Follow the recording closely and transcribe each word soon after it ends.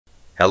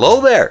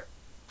Hello there!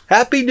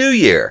 Happy New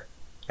Year!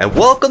 And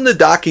welcome to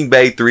Docking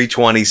Bay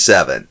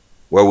 327,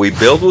 where we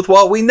build with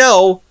what we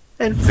know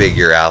and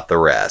figure out the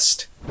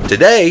rest.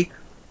 Today,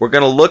 we're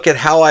going to look at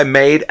how I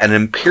made an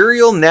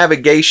Imperial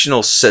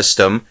Navigational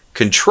System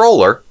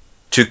controller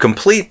to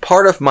complete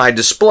part of my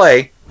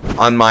display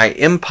on my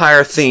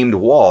Empire-themed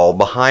wall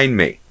behind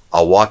me.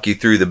 I'll walk you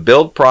through the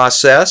build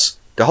process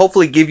to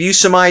hopefully give you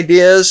some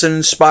ideas and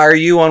inspire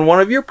you on one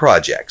of your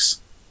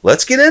projects.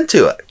 Let's get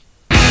into it.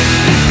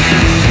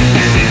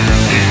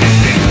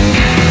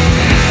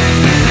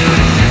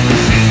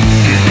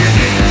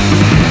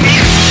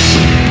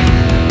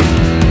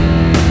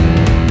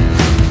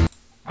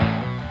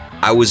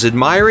 I was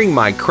admiring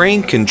my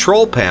crane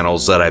control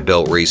panels that I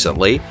built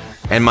recently,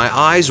 and my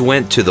eyes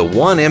went to the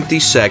one empty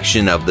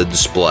section of the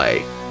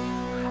display.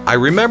 I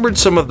remembered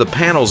some of the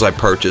panels I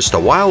purchased a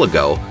while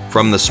ago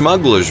from the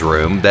smuggler's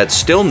room that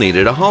still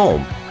needed a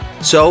home.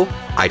 So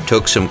I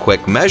took some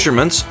quick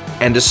measurements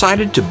and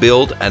decided to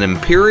build an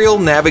Imperial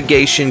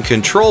navigation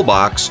control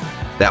box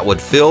that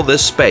would fill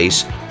this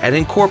space and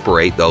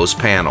incorporate those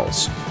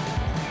panels.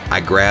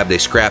 I grabbed a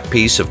scrap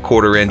piece of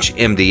 1/4-inch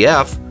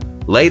MDF,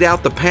 laid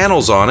out the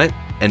panels on it,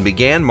 and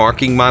began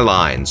marking my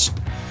lines.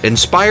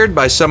 Inspired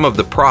by some of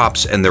the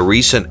props in the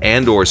recent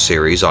Andor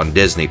series on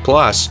Disney+,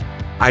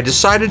 I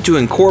decided to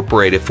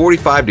incorporate a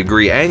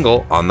 45-degree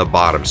angle on the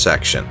bottom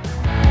section.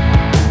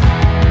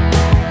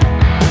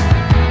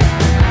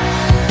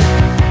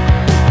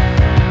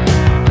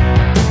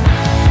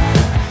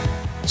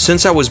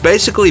 Since I was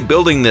basically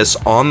building this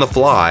on the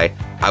fly,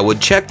 I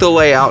would check the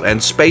layout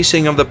and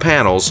spacing of the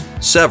panels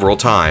several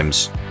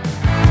times.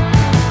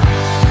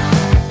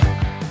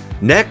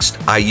 Next,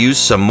 I used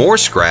some more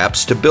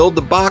scraps to build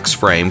the box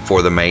frame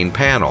for the main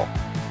panel.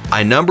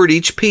 I numbered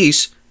each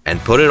piece and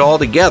put it all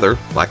together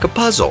like a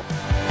puzzle.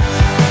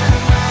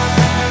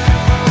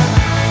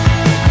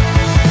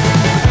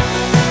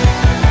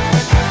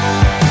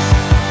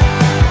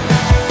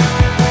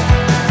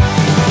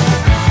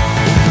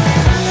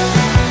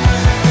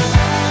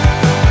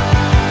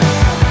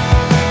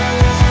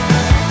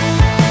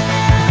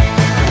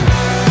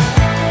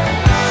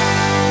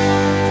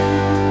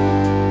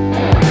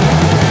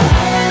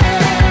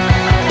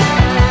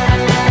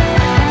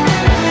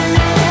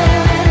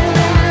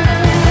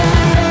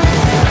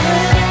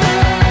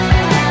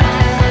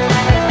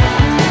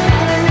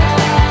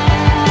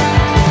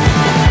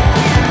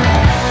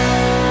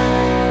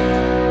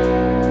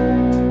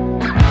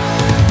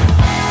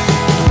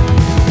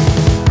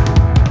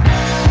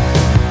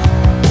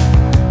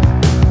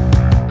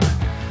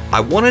 I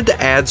wanted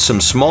to add some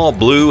small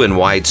blue and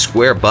white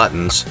square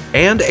buttons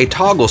and a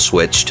toggle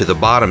switch to the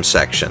bottom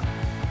section,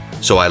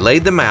 so I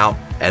laid them out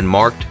and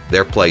marked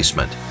their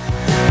placement.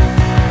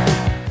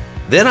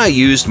 Then I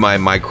used my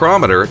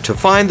micrometer to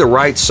find the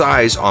right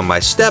size on my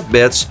step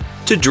bits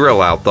to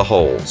drill out the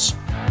holes.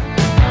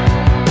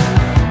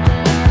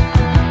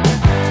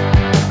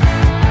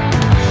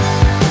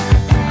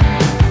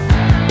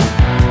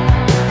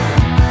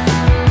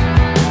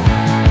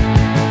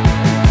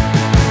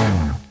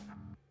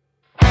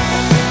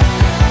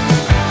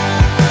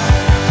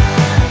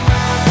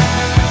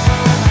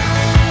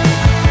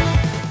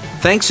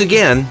 Thanks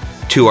again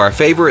to our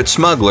favorite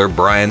smuggler,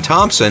 Brian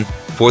Thompson,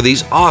 for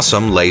these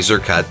awesome laser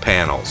cut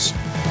panels.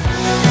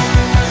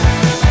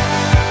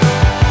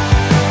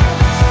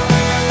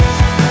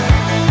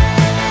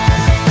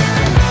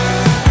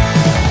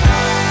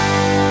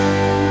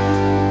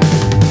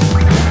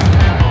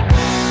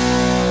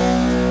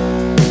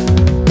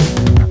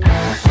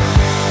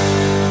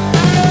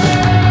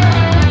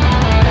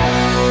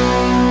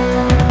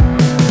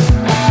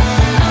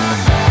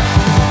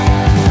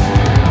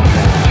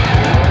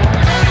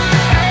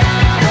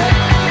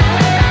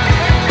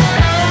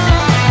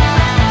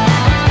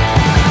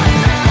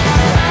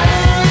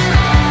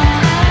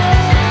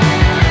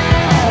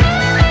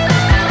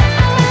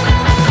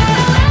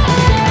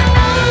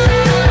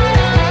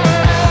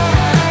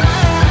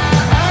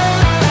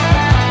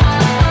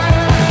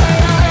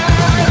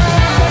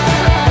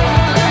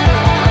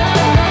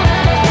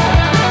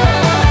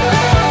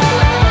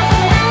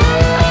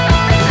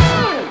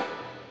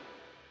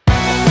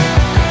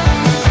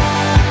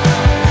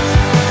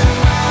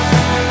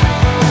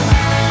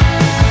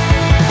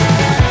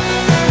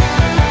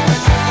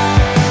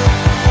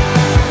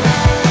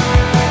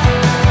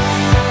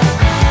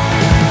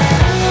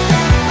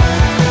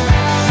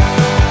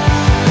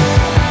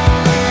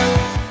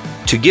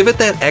 To give it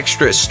that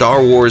extra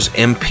Star Wars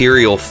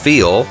Imperial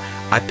feel,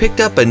 I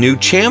picked up a new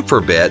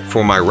chamfer bit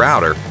for my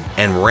router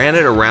and ran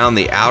it around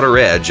the outer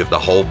edge of the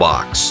whole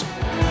box.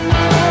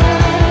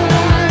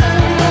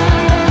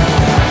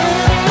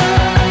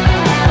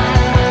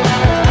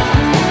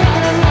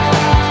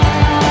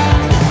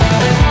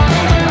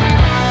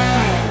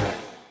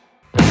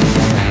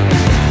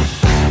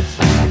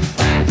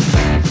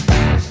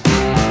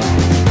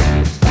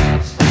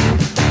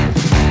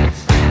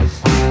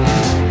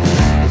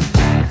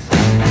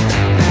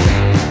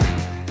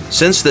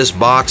 Since this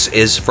box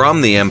is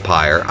from the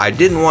Empire, I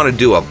didn't want to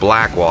do a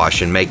black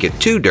wash and make it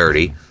too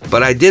dirty,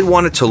 but I did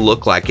want it to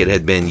look like it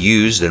had been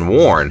used and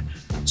worn,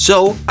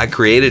 so I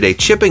created a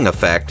chipping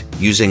effect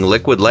using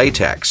liquid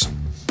latex.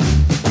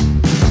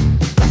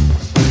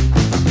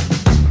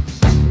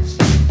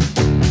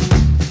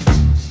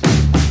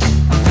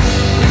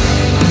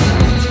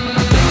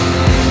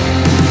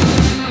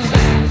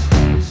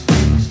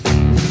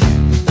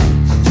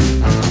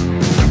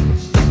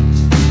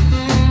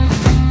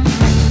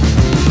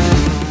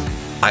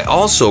 I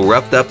also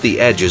roughed up the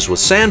edges with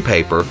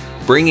sandpaper,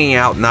 bringing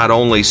out not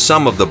only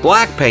some of the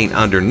black paint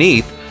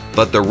underneath,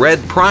 but the red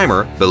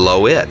primer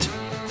below it.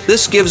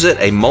 This gives it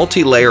a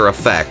multi-layer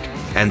effect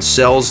and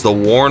sells the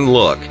worn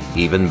look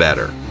even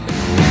better.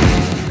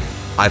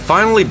 I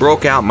finally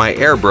broke out my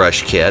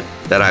airbrush kit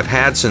that I've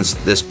had since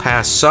this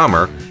past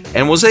summer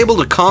and was able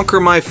to conquer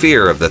my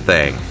fear of the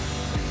thing.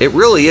 It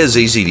really is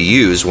easy to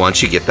use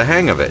once you get the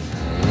hang of it.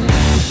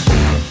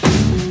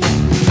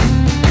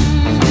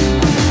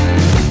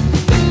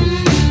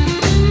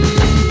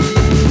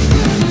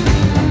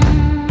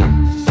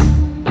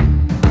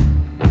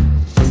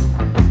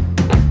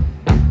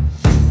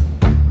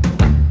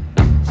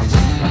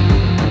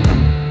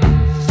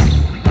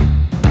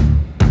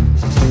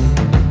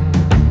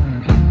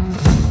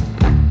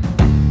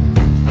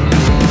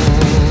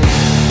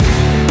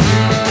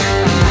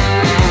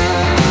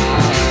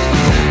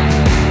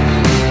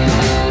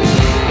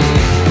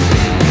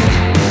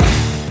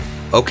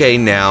 Okay,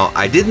 now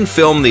I didn't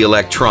film the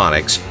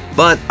electronics,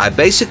 but I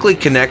basically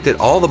connected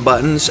all the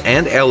buttons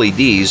and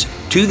LEDs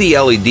to the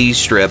LED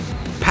strip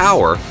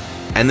power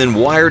and then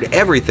wired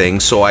everything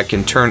so I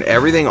can turn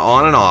everything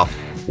on and off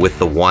with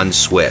the one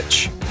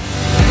switch.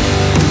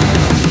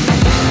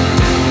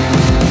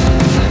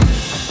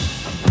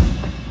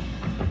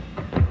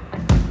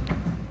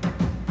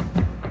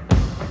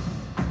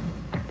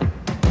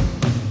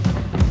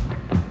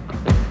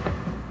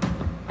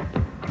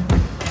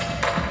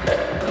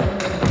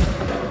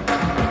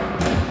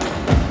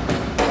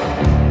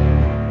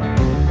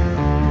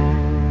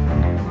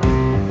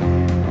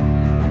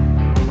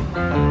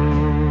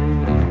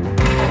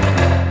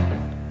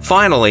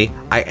 Finally,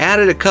 I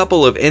added a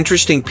couple of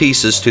interesting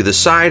pieces to the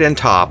side and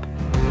top.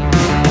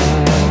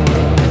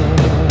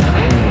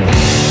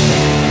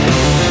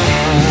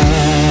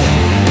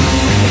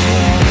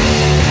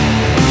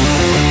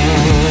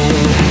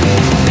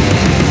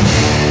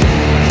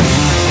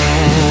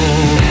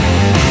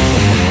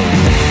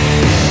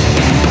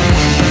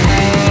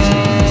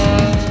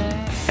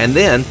 And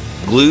then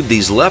glued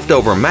these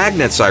leftover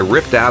magnets I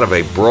ripped out of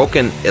a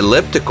broken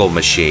elliptical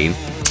machine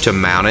to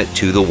mount it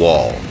to the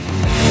wall.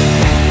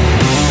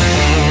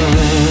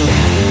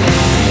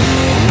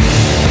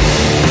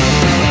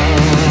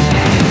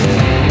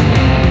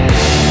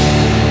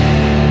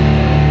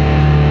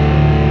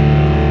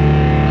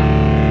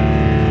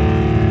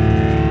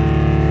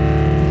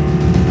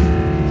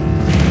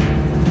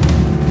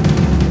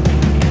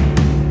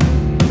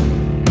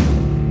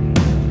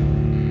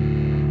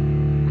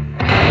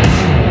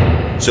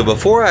 So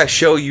before I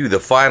show you the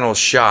final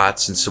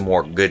shots and some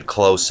more good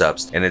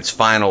close-ups in its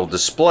final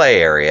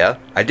display area,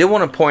 I did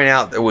want to point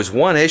out there was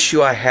one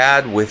issue I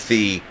had with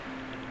the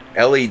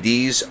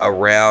LEDs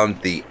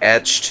around the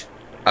etched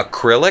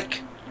acrylic,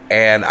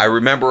 and I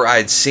remember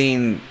I'd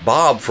seen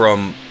Bob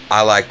from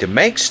I Like to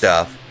Make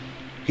Stuff.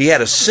 He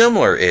had a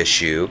similar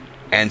issue,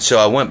 and so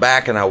I went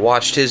back and I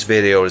watched his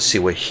video to see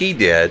what he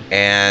did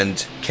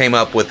and came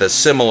up with a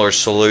similar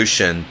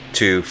solution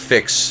to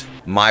fix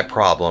my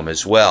problem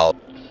as well.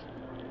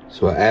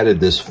 So I added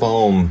this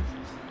foam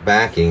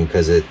backing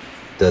because it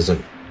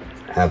doesn't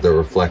have the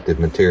reflective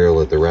material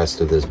that the rest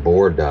of this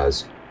board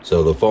does.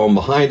 So the foam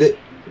behind it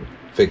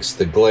fixed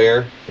the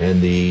glare and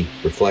the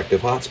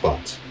reflective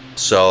hotspots.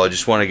 So I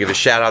just want to give a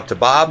shout out to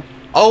Bob.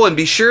 Oh, and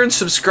be sure and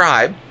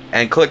subscribe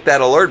and click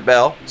that alert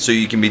bell so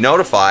you can be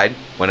notified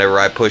whenever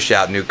I push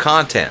out new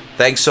content.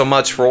 Thanks so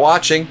much for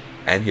watching,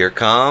 and here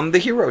come the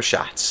hero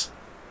shots.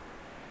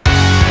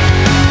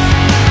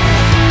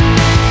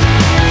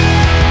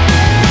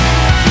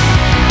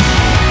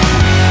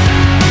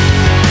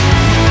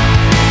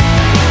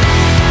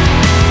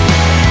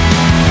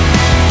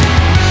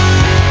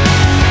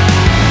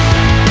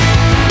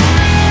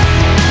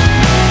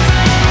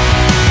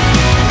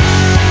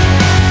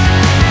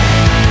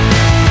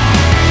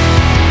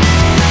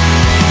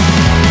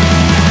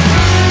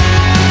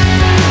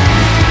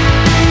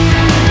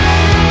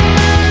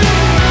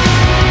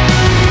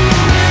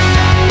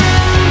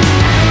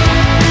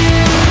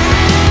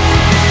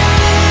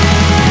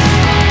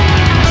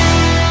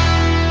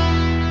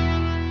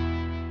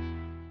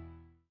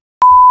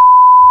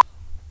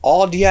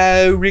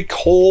 Audio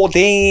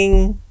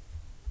recording.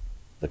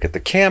 Look at the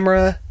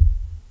camera.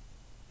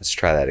 Let's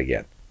try that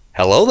again.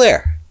 Hello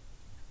there.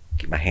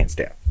 Keep my hands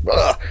down.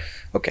 Ugh.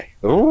 Okay.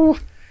 Ooh.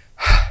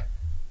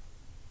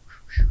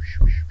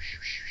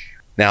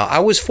 Now, I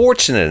was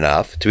fortunate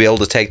enough to be able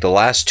to take the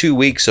last 2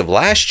 weeks of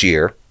last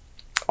year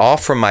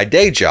off from my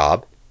day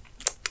job.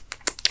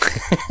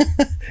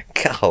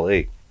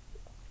 Golly.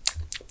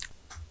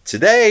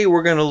 Today,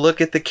 we're going to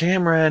look at the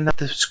camera and not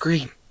the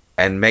screen.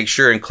 And make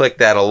sure and click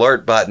that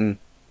alert button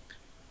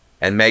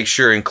and make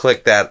sure and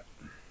click that.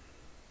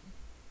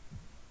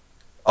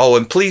 Oh,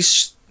 and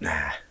please.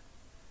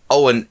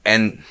 Oh,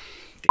 and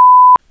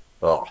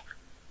oh,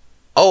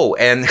 oh,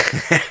 and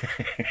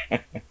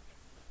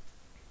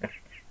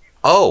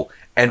oh,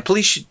 and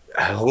please.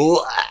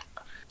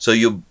 So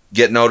you'll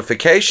get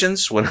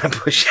notifications when I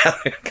push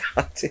out new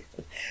content.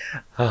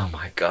 Oh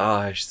my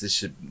gosh,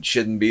 this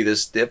shouldn't be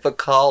this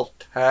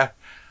difficult.